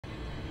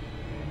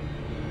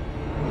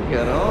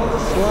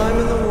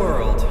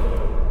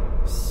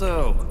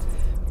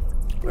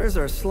Where's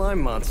our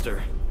slime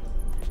monster?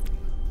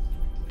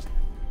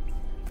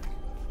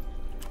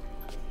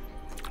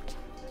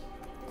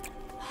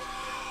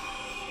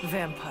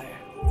 Vampire.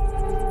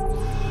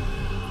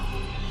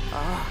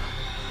 Ah,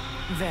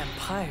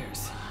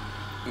 vampires.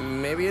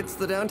 Maybe it's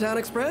the Downtown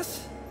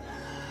Express?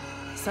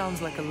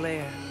 Sounds like a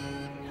lair.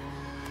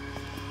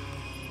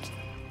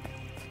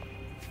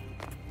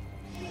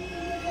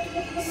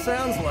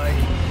 Sounds like...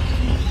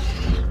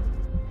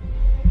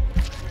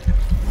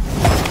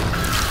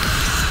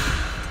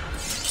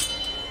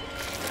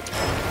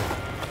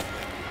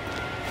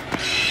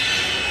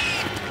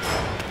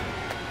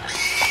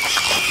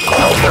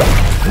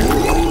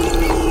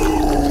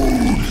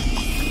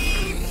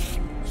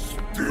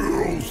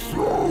 Still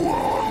so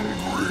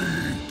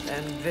hungry.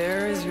 And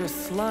there is your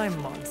slime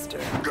monster.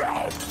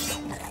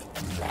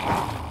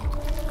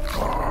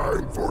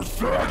 Time for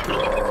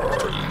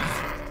seconds.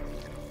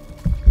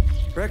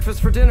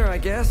 Breakfast for dinner, I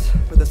guess,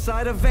 with a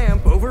side of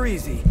vamp over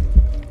easy.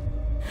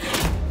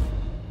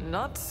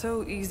 Not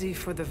so easy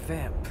for the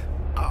vamp.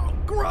 Oh,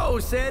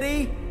 gross,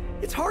 Eddie!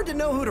 It's hard to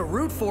know who to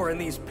root for in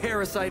these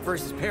parasite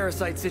versus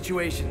parasite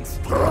situations.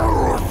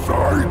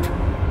 Parasite?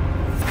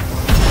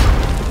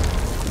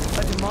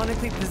 A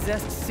demonically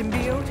possessed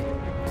symbiote?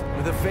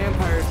 With a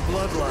vampire's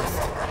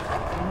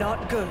bloodlust.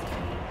 Not good.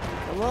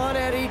 Come on,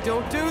 Eddie,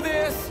 don't do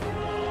this!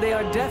 They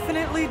are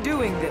definitely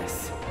doing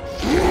this.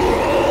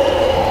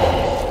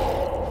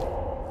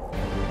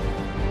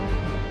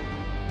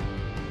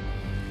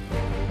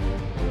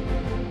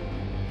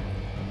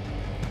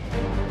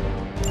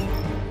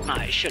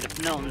 I should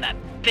have known that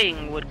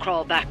thing would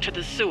crawl back to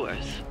the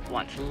sewers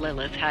once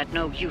Lilith had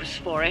no use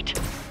for it.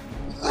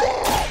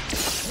 Wrong!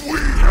 We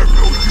have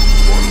no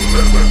use for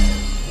Lilith!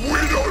 We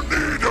don't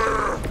need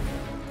her!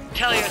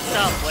 Tell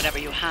yourself whatever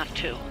you have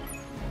to.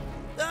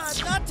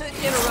 Not to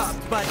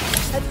interrupt, but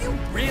have you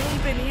really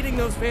been eating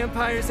those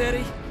vampires,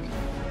 Eddie?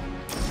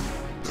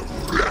 The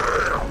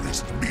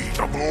rarest meat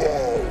of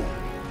all!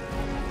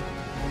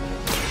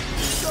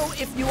 So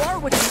if you are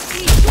what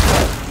you eat,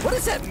 what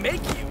does that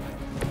make you?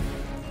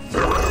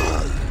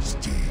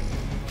 Thirsty!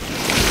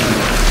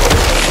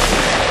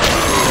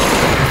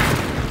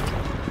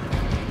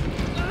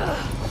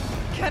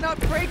 Cannot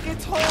break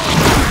its hold!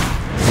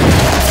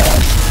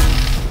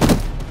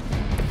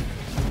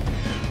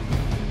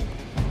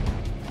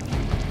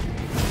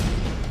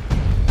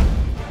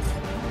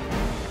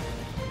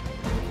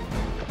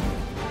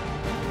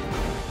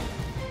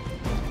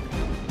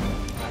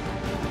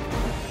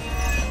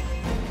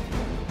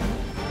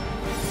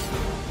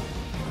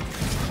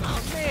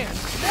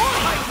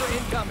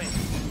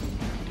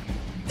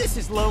 This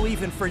is low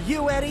even for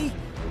you, Eddie.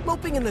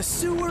 Moping in the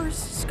sewers,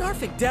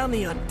 scarfing down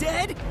the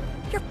undead.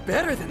 You're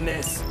better than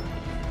this.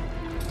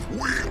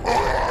 We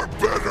are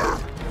better!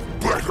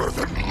 Better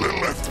than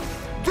Lilith!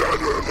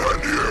 Better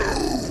than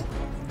you!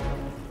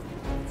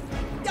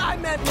 I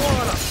meant more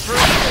on a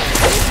personal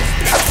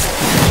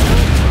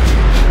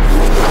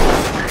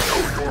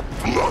Your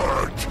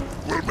blood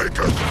will make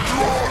us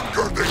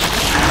stronger than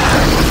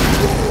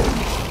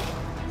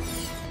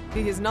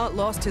you! He has not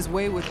lost his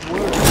way with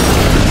words.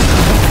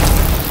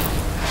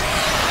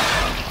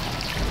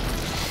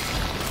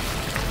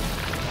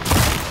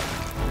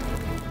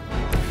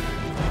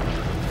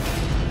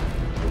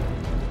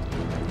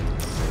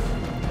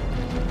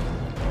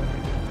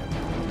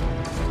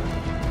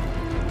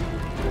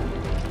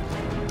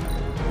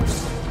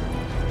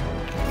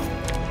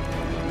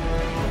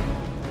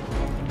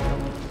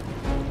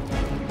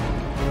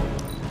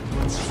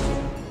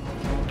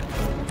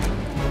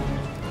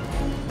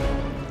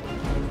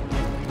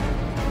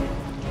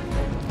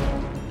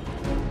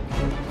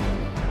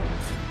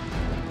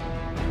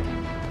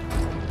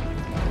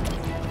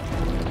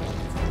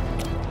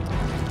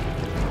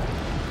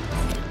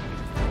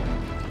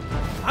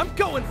 I'm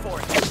going for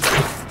it!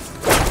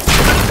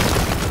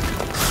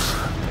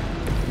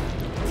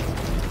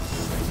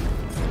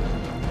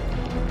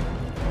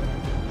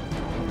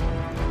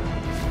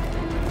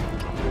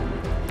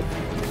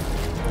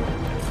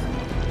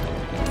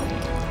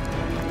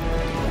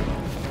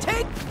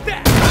 Take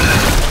that!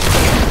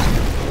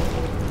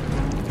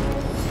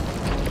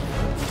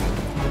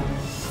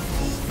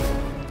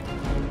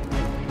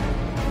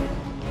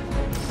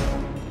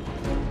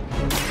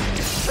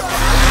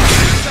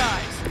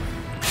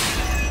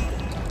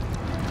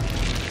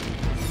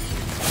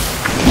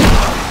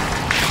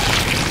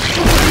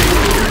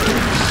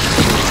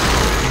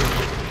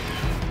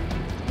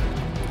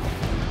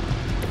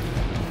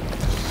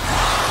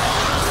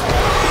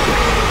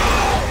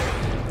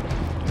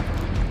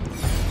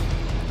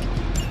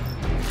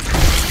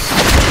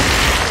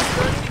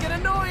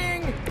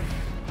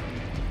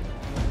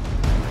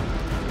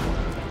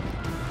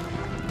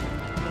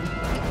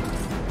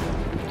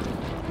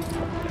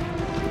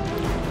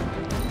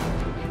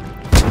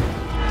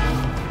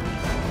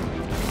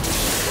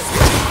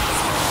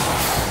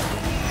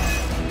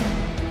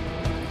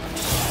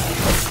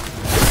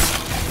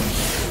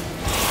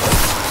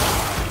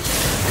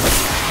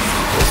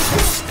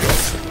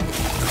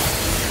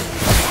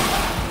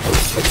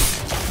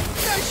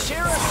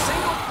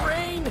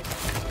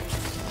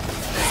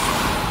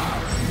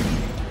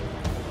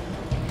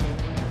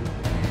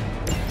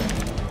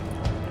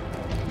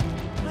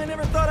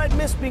 thought I'd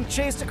miss being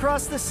chased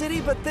across the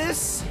city, but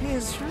this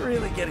is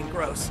really getting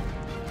gross.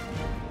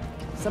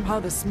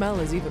 Somehow the smell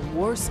is even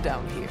worse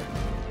down here.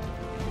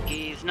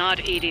 He's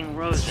not eating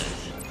roses.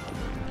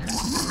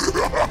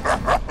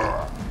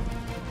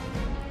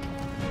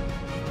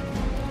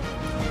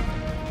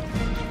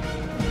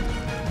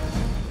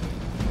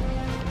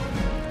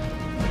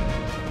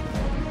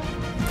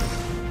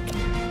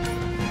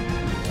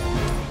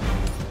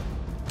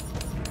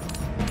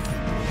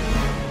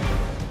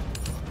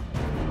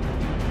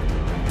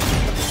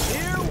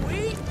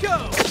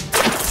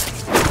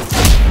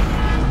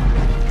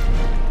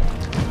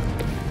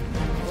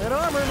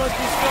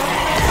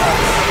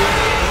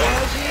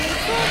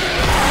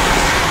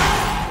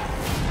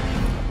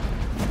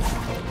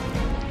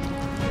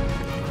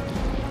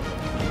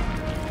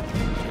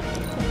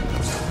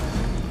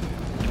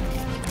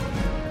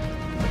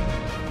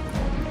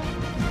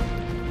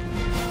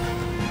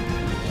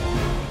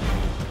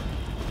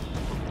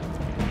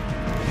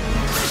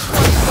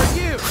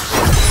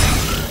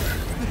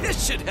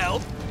 Should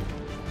help.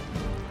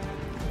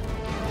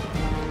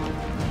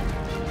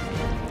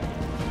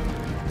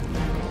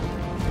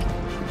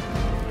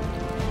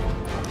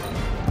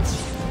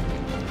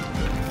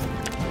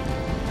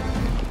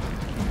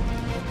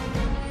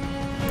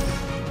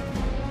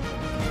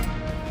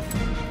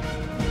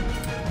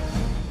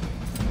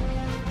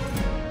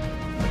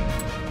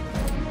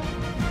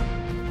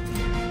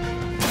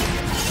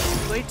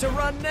 Late to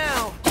run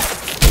now.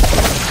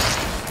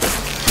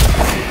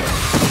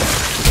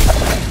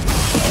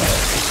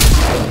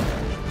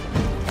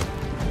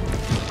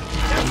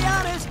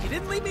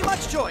 Didn't leave me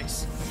much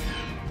choice.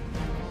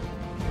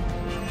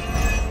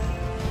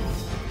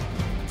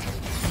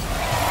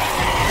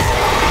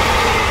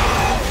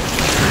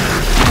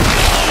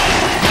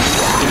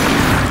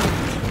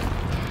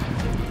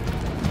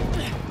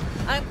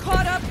 I'm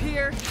caught up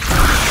here.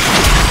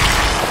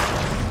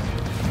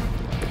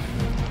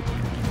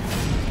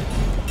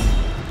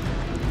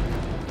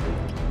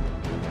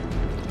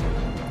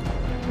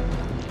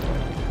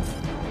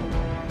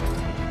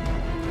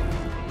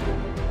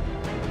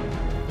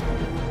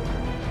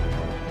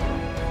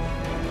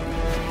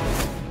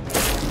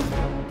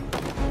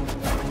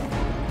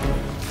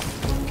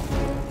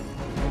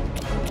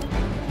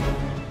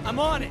 I'm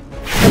on it.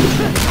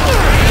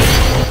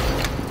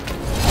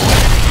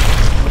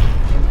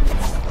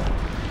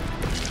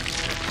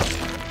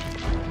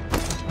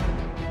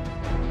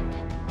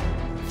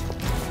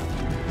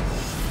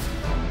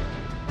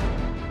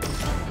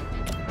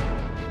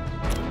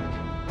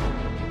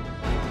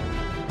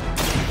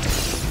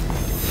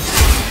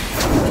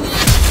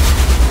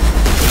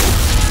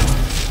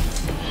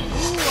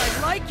 Ooh, I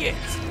like it.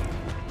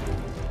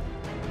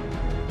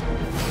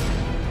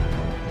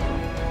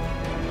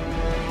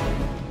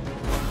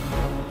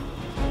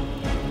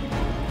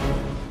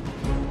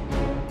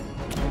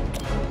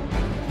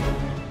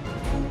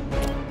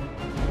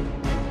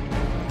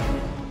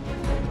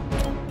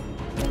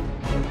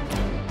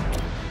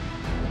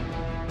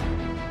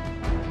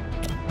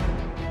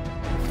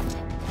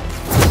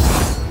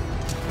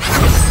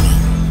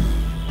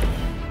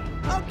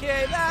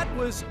 Okay, that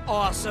was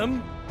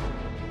awesome.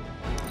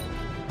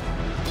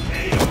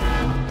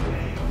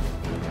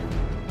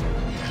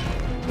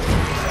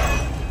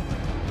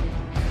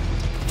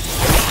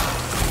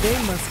 They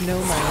must know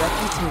my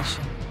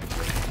reputation.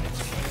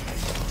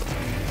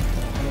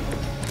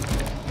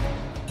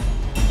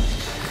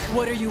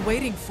 What are you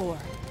waiting for?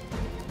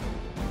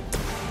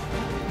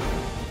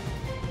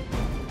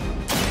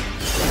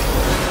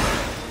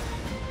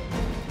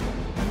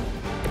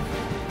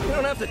 You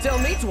don't have to tell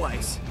me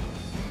twice.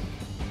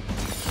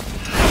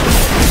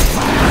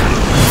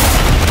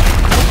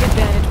 Take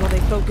advantage while they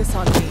focus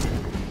on me.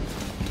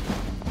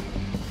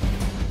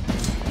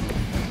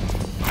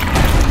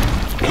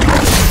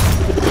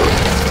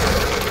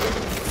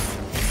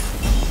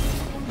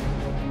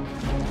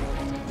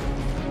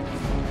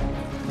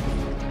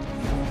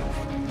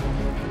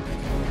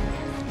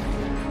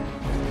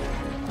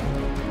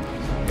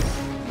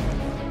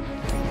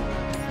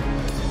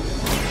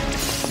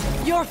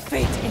 Your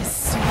fate is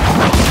sealed.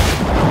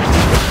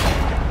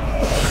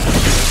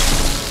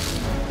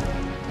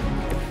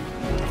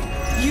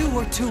 You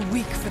were too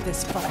weak for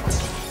this fight.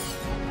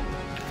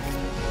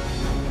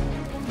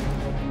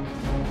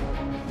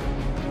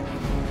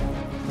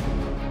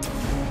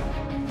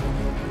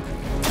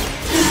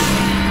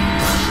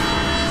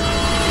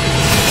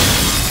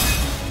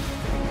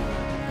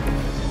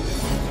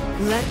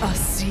 Let us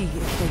see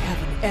if they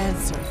have an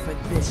answer for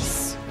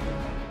this.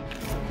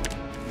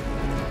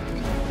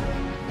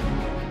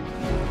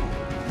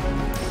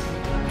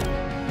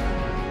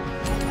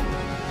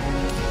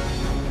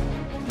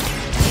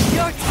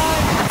 Your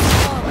time has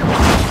come.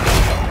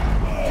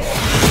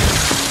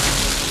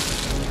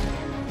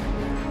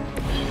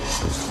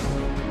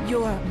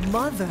 Your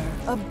mother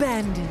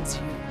abandons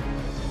you.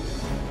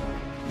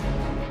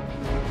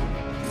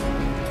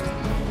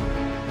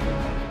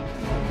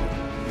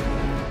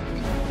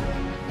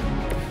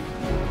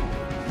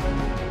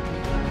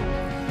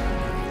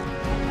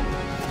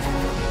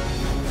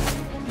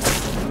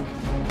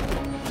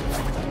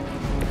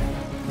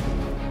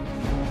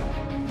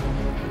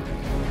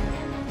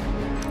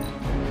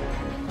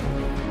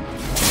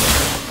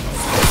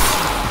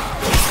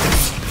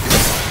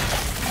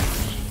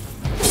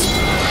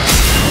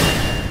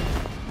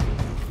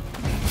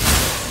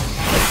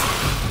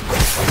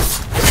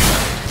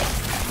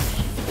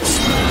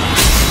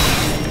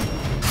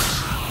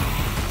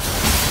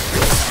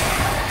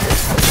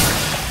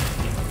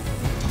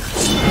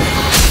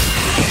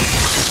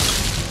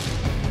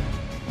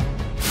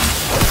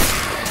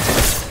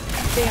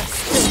 They are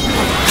still.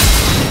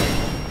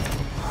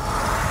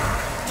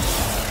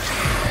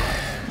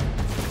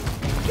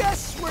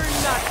 Guess we're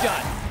not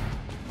done.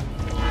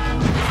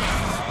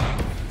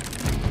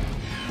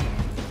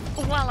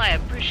 While I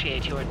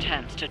appreciate your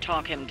attempts to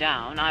talk him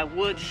down, I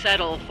would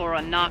settle for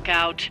a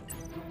knockout.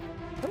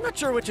 I'm not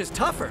sure which is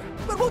tougher,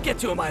 but we'll get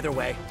to him either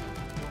way.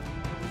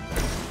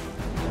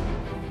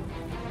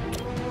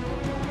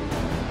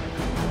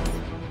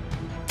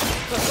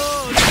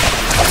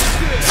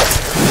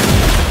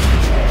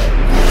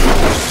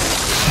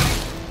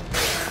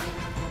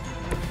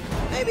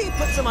 Maybe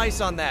put some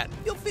ice on that.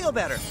 You'll feel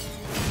better.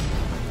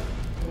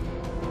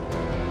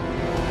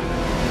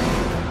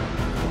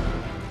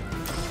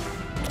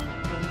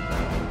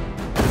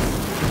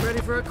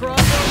 Ready for a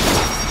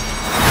crossover?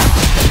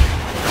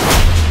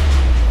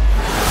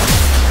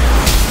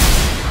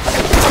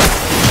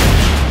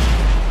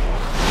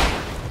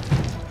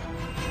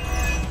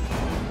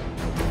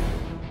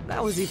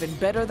 That was even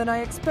better than I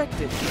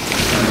expected.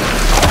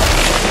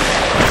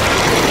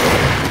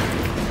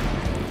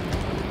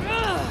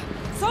 Ugh!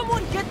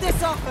 Someone get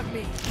this off of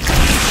me!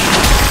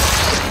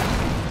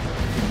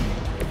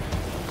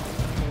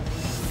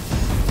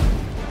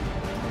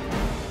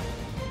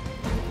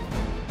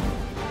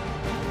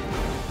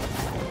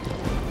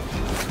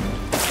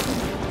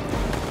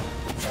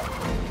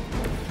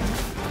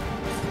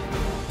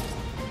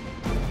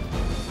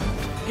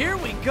 Here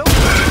we go.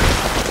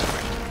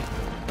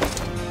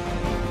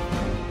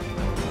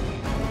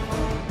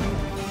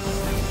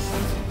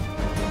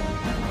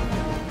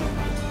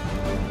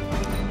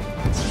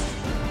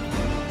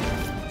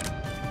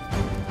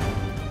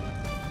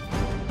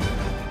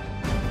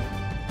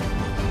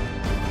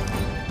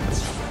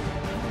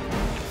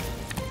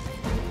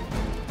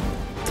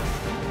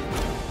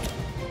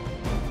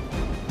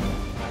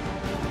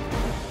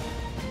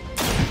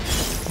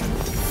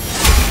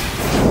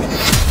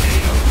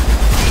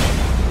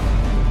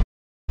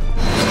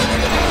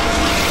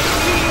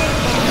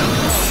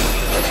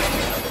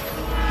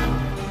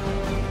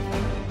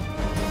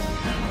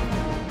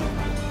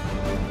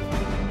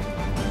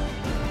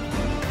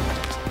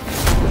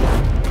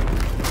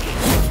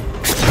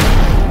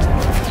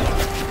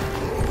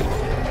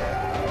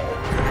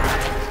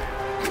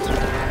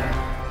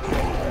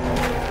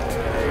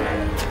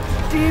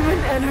 Demon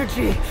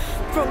energy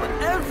from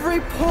every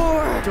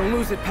pore! Don't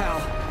lose it,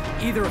 pal.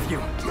 Either of you.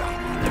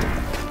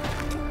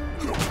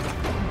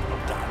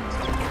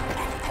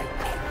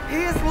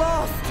 He is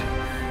lost!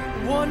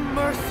 One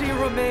mercy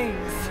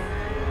remains.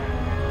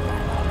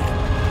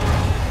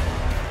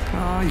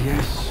 Ah,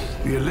 yes.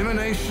 The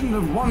elimination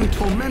of one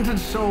tormented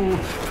soul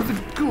for the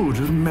good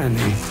of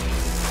many.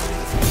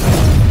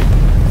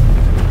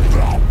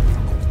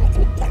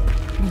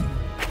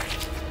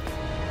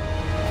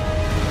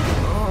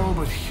 Oh,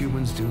 but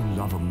humans do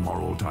love a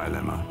moral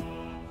dilemma.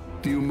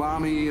 The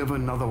umami of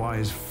an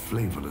otherwise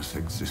flavorless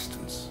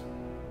existence.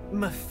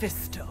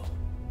 Mephisto.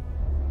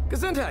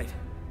 Gesundheit.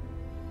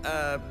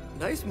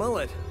 Nice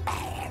mullet.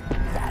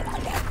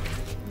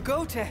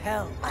 Go to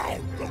hell.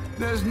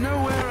 There's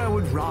nowhere I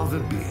would rather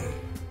be,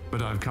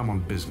 but I've come on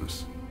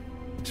business.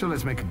 So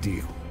let's make a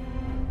deal.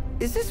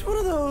 Is this one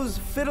of those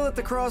fiddle at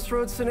the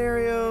crossroads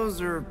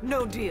scenarios, or...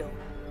 No deal.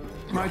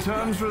 My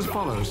terms are as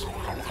follows.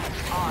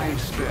 I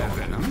spare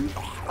Venom.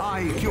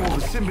 I cure the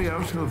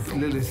symbiote of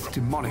Lilith's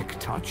demonic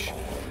touch.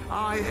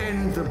 I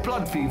end the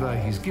blood fever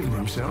he's given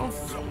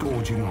himself,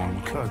 gorging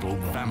on curdled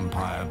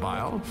vampire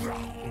bile.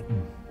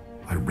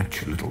 I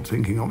retch a little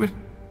thinking of it.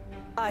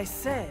 I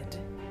said,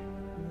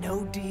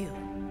 no deal.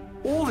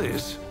 All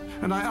this,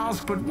 and I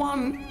ask but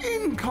one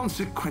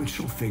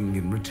inconsequential thing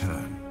in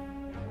return.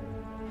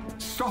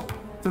 Stop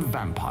the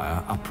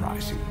vampire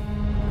uprising.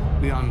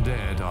 The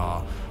undead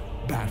are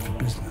bad for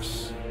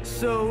business.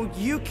 So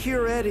you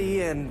cure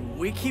Eddie, and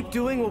we keep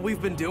doing what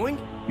we've been doing?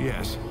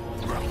 Yes.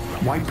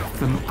 Wipe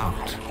them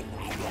out.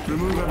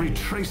 Remove every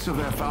trace of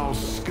their foul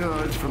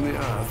scourge from the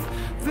earth.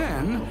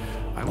 Then,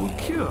 I will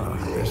cure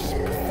this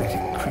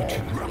pathetic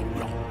creature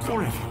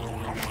forever.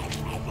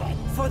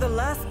 For the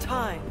last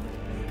time,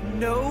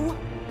 no.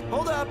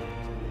 Hold up.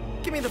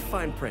 Give me the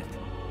fine print.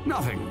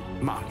 Nothing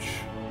much.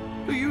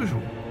 The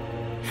usual.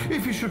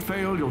 If you should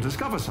fail, you'll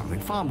discover something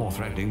far more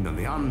threatening than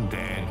the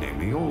undead,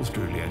 namely yours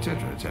truly,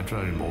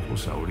 etc., immortal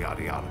soul,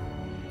 yada yada.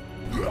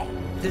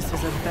 This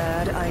is a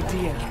bad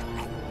idea.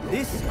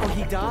 This, or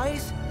he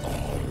dies?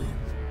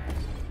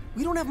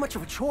 We don't have much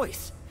of a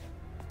choice.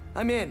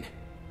 I'm in.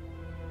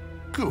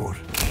 Good.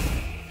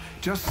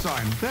 Just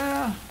sign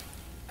there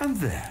and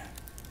there.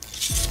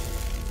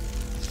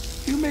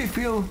 You may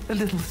feel a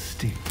little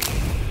sting.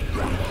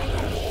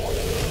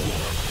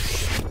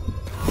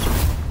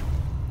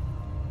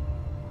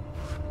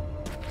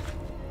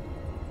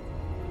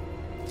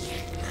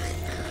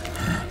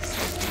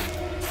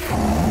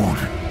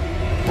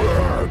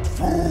 Bad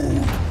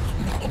food!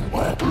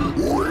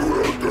 We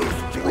will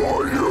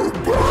destroy you,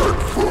 bad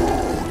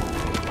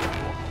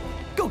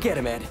food! Go get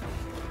him, Ed.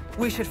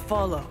 We should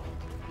follow.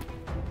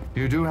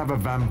 You do have a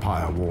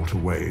vampire war to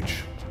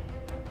wage.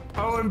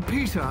 Oh, and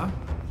Peter,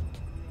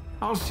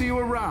 I'll see you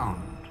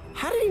around.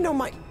 How did he know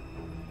my...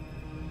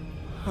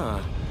 Huh.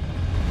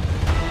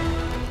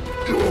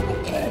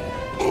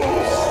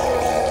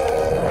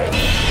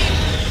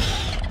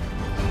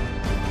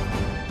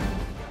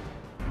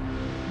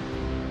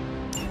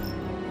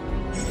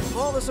 Of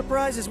all the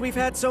surprises we've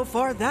had so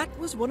far, that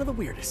was one of the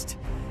weirdest.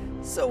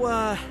 So,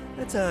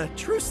 that's a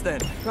truce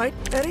then, right,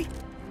 Eddie?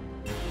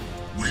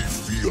 We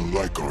feel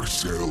like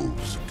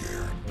ourselves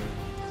again.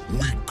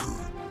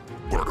 Weaker,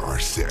 but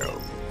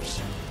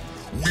ourselves.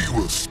 We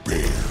will spare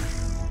you.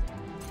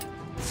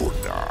 For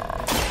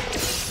now.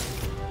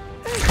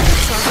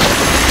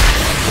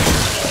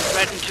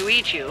 Threaten to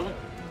eat you.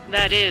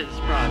 That is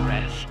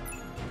progress.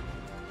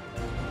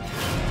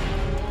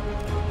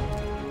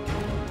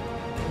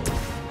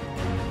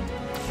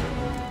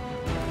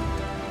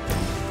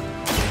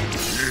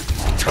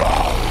 It's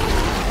time.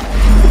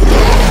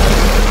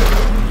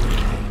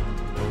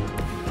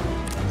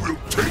 We'll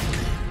take it.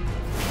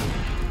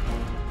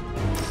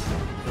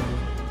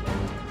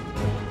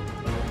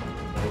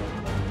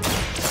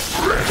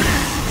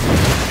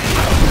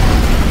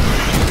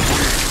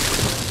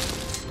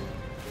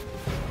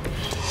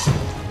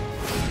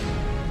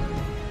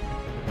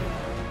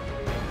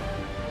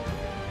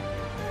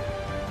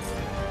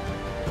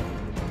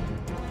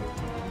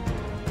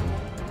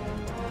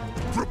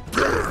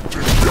 Prepare to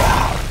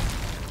die!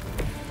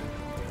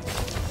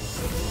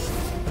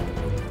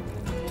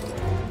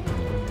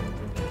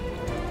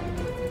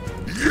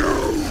 You!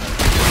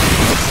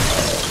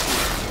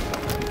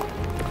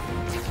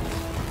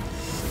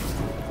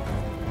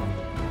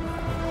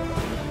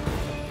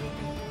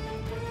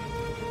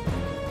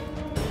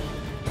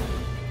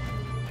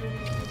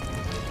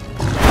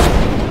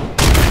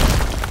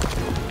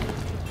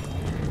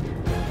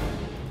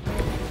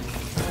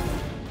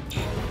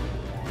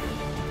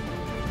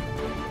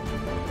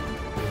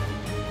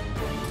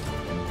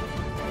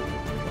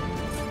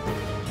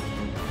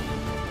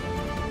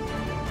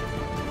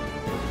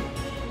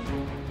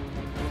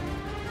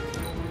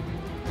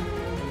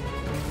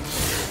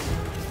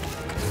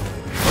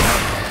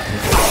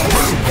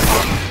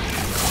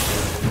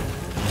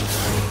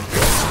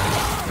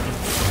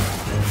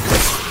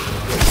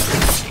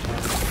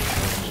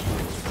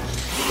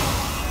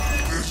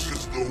 This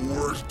is the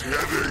worst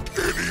headache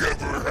Eddie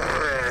ever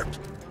had.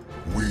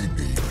 We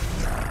need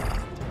that.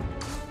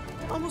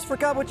 Almost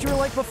forgot what you were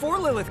like before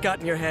Lilith got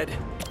in your head.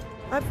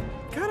 I've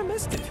kind of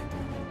missed it.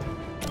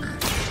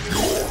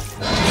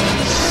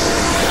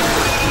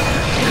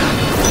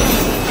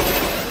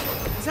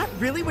 Is that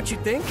really what you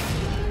think?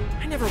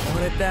 I never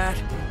wanted that.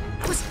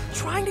 I was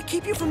trying to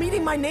keep you from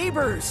eating my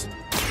neighbors.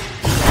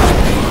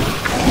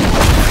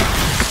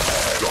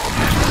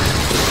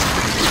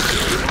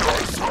 I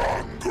was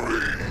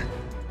hungry.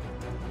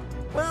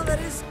 Well, that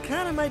is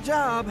kind of my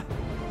job.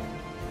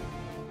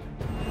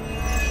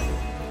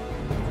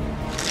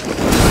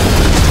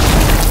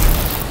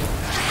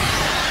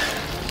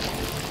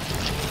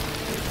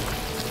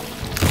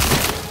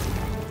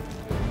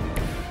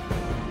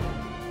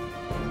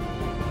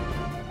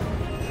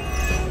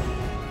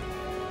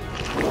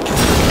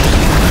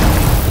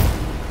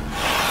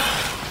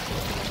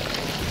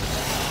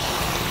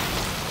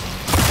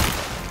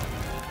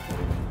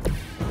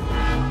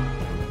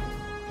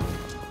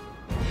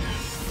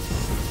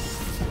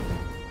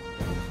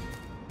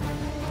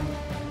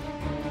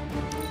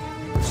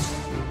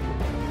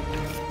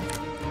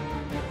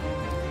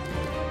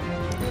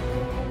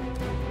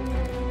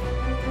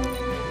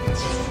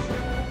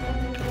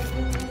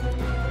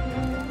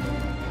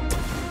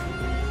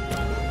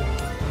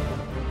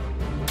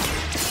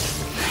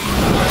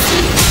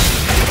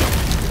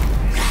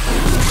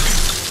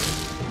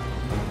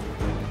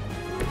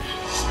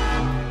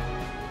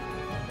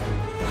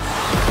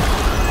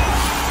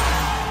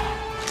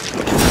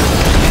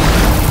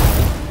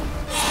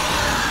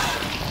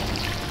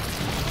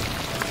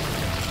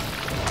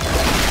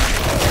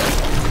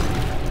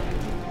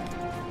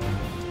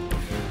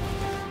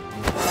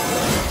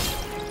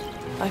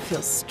 I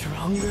feel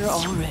stronger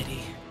already.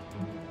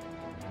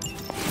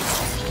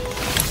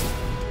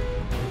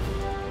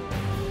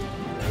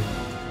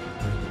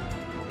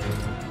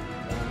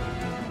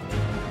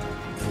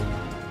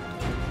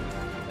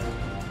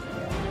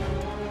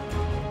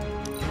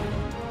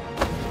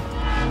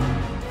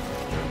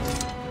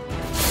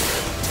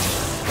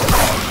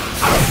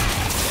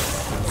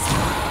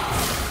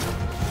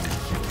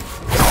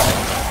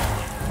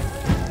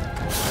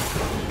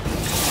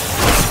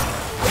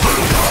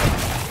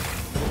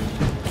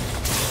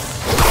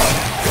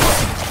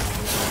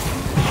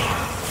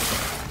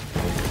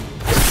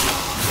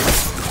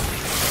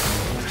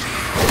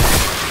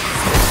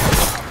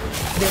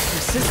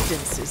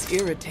 Persistence is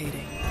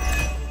irritating.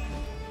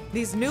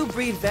 These new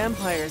breed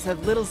vampires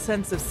have little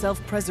sense of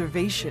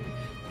self-preservation,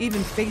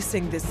 even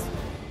facing this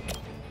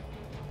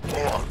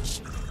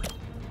Monster.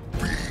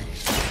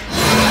 Beast.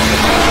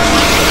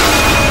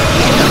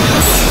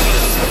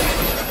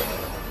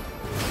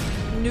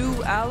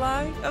 new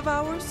ally of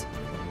ours.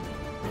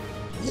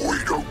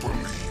 We don't believe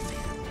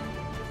you.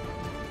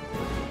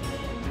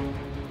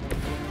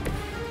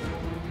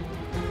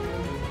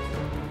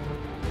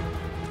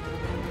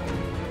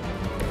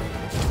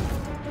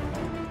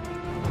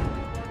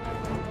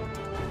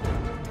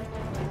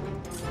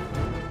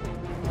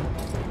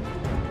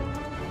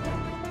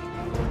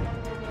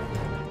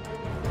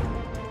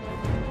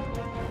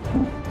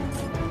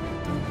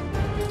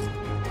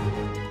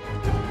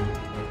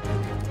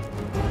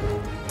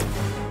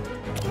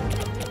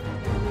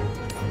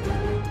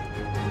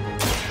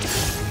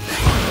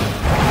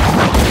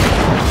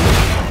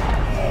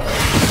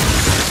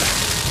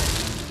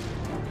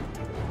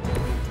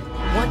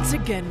 Once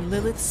again,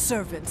 Lilith's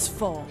servants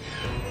fall.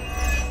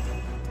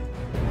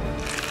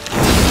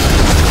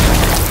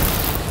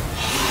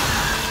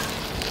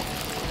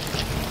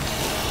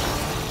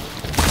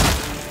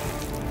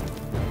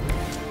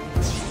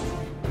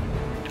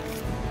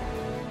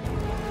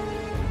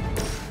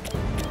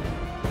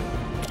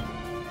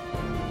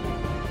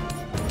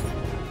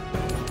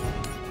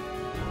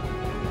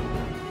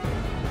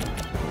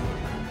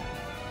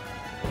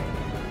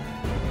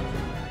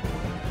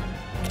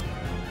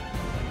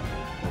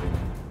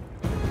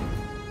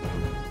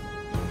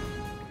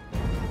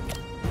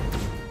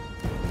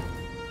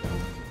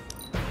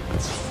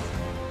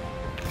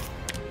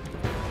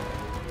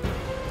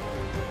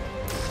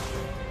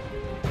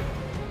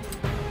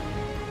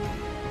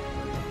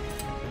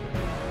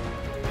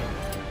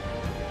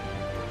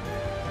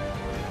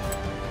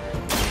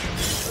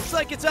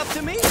 Like it's up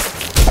to me.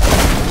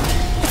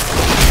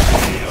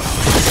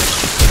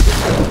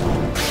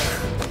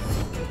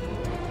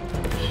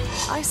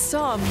 I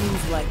saw a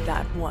move like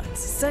that once,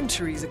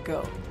 centuries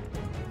ago.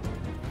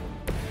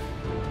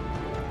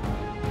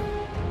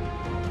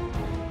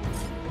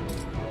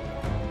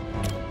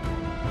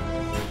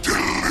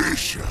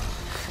 Delicious.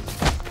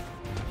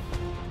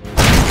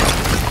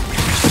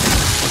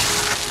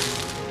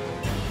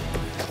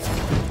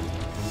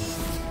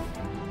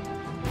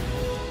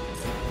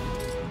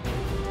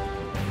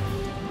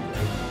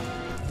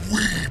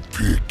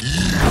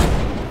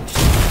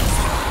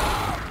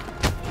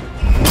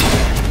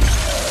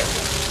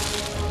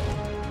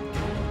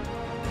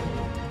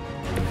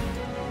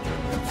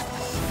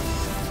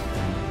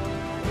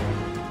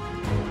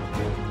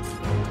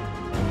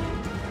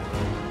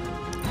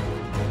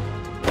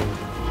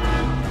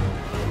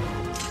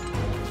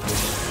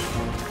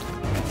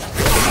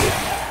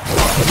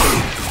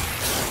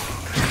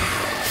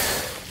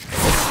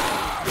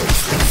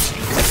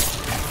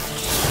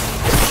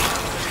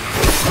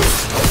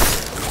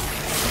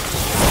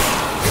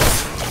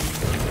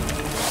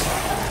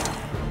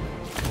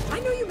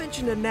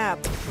 A nap,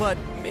 but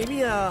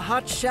maybe a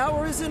hot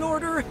shower is in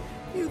order?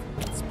 You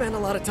spend a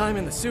lot of time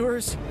in the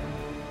sewers.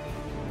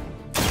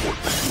 Probably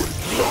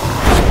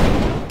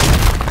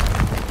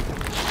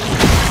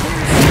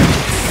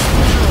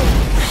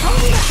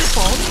not your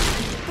fault,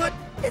 but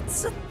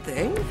it's a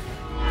thing.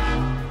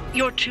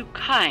 You're too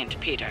kind,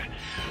 Peter.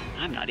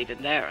 I'm not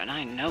even there, and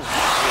I know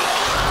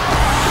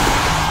that.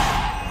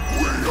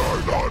 We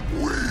are not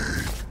weak.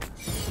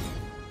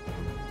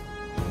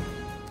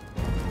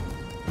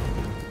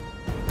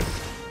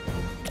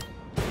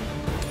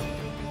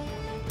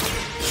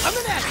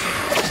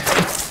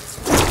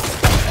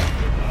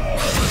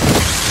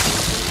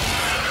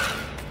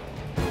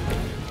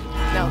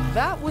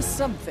 That was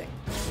something.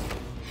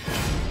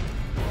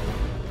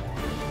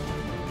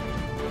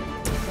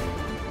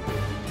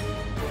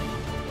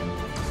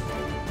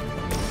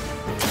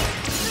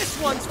 This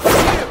one's for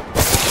you!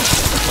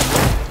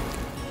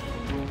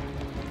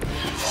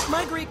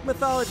 My Greek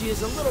mythology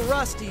is a little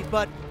rusty,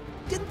 but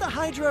didn't the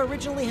Hydra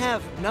originally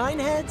have 9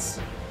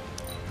 heads?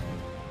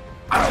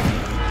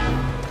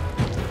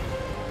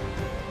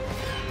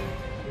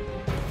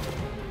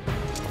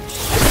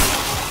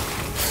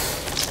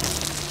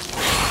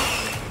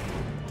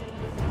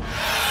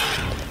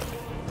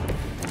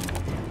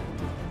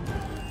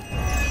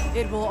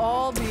 It will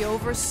all be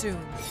over soon.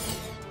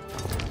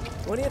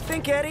 What do you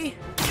think, Eddie?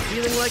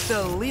 Feeling like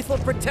the lethal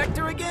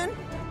protector again?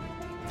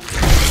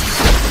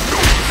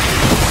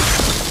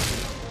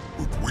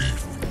 But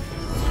we've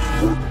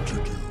work to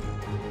do.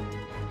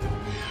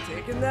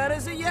 Taking that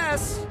as a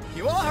yes.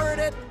 You all heard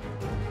it.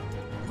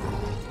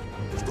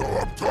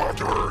 Stop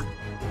talking.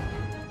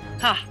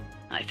 Ha!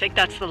 I think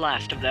that's the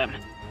last of them.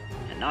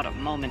 And not a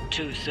moment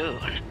too soon.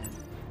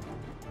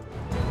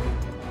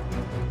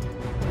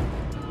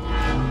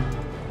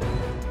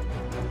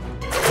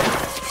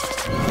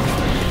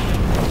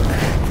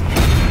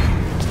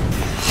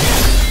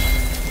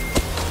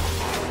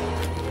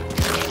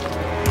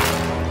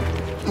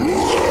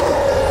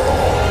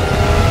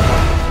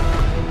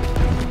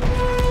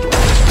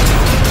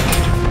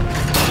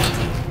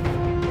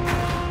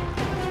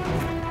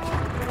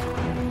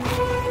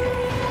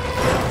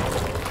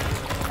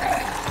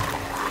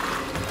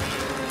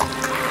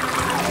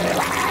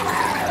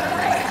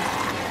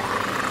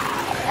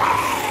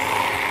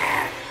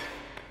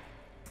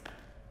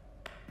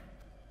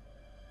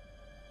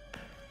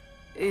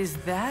 Is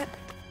that...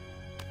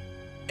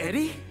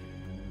 Eddie?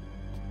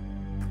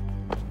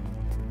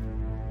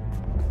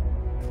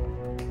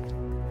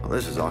 Well,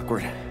 this is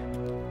awkward.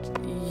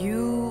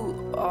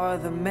 You are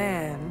the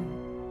man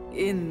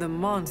in the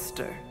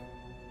monster.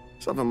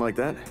 Something like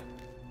that.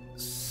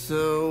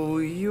 So,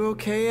 you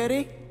okay,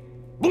 Eddie?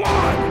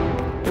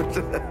 Blood!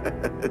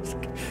 It's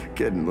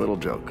kidding, little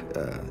joke.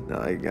 No,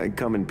 I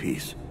come in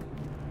peace.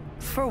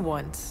 For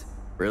once.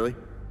 Really?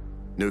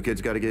 New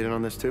kids gotta get in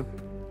on this too?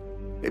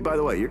 Hey, by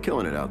the way, you're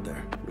killing it out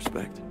there.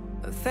 Respect.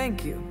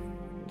 Thank you.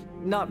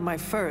 Not my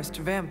first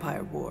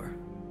vampire war.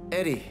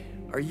 Eddie,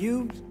 are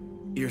you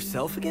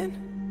yourself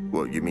again?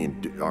 Well, you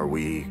mean, are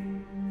we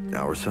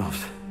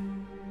ourselves?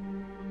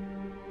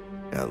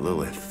 Yeah,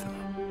 Lilith.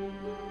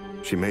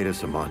 She made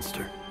us a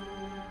monster.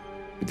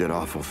 We did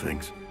awful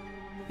things.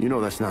 You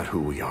know that's not who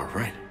we are,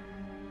 right?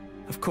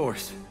 Of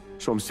course.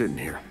 So I'm sitting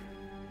here.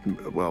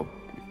 Well,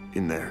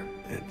 in there,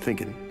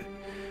 thinking.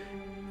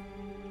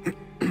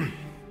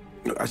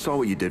 I saw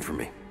what you did for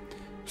me.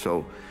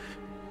 So,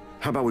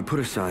 how about we put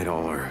aside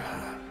all our,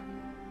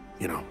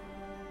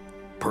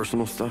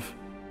 personal stuff?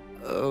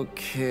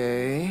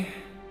 Okay.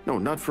 No,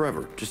 not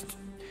forever. Just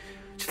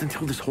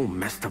until this whole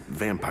messed up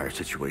vampire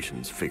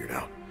situation's figured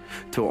out.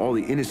 Till all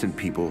the innocent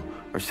people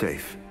are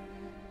safe.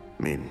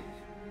 I mean,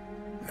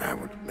 that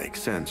would make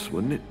sense,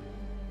 wouldn't it?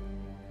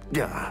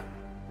 Yeah.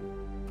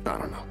 I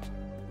don't know.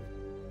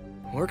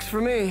 Works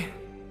for me.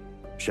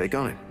 Shake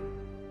on it.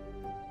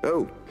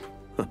 Oh.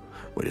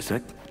 Wait a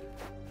sec.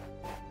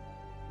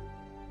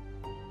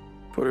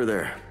 Put her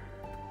there,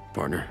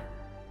 partner.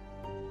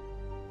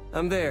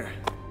 I'm there,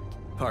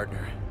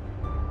 partner.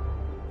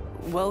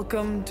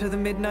 Welcome to the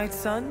Midnight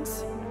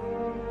Suns?